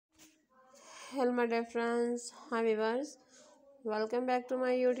Hello, my dear friends, hi viewers. Welcome back to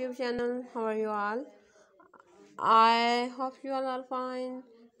my YouTube channel. How are you all? I hope you all are fine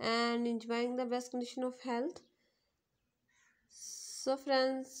and enjoying the best condition of health. So,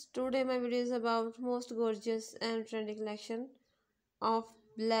 friends, today my video is about most gorgeous and trendy collection of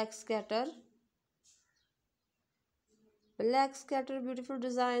Black Scatter. Black Scatter, beautiful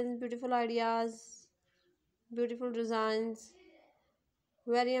designs, beautiful designs,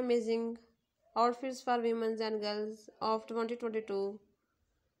 very amazing outfits for women and girls of 2022.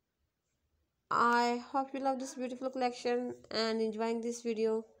 I hope you love this beautiful collection and enjoying this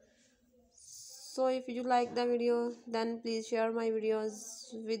video. So if you like the video, then please share my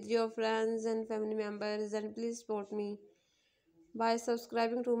videos with your friends and family members, and please support me by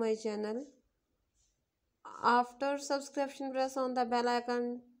subscribing to my channel. After subscription, press on the bell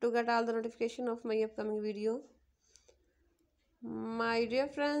icon to get all the notification of my upcoming video. My dear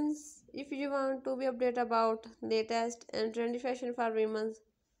friends, if you want to be updated about latest and trendy fashion for women,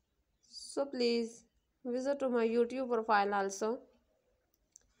 so please visit to my YouTube profile also.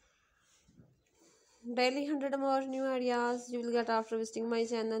 Daily 100 more new ideas you will get after visiting my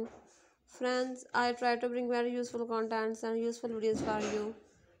channel. Friends, I try to bring very useful contents and useful videos for you.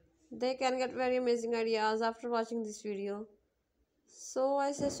 They can get very amazing ideas after watching this video. So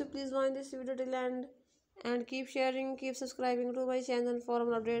I suggest you please watch this video till end and keep sharing, keep subscribing to my channel for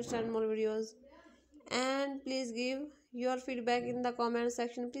more updates and more videos. And please give your feedback in the comment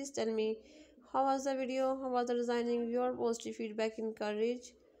section. Please tell me how was the video, how was the designing. Your positive feedback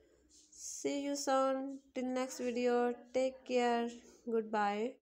encourage. See you soon till next video. Take care. Goodbye.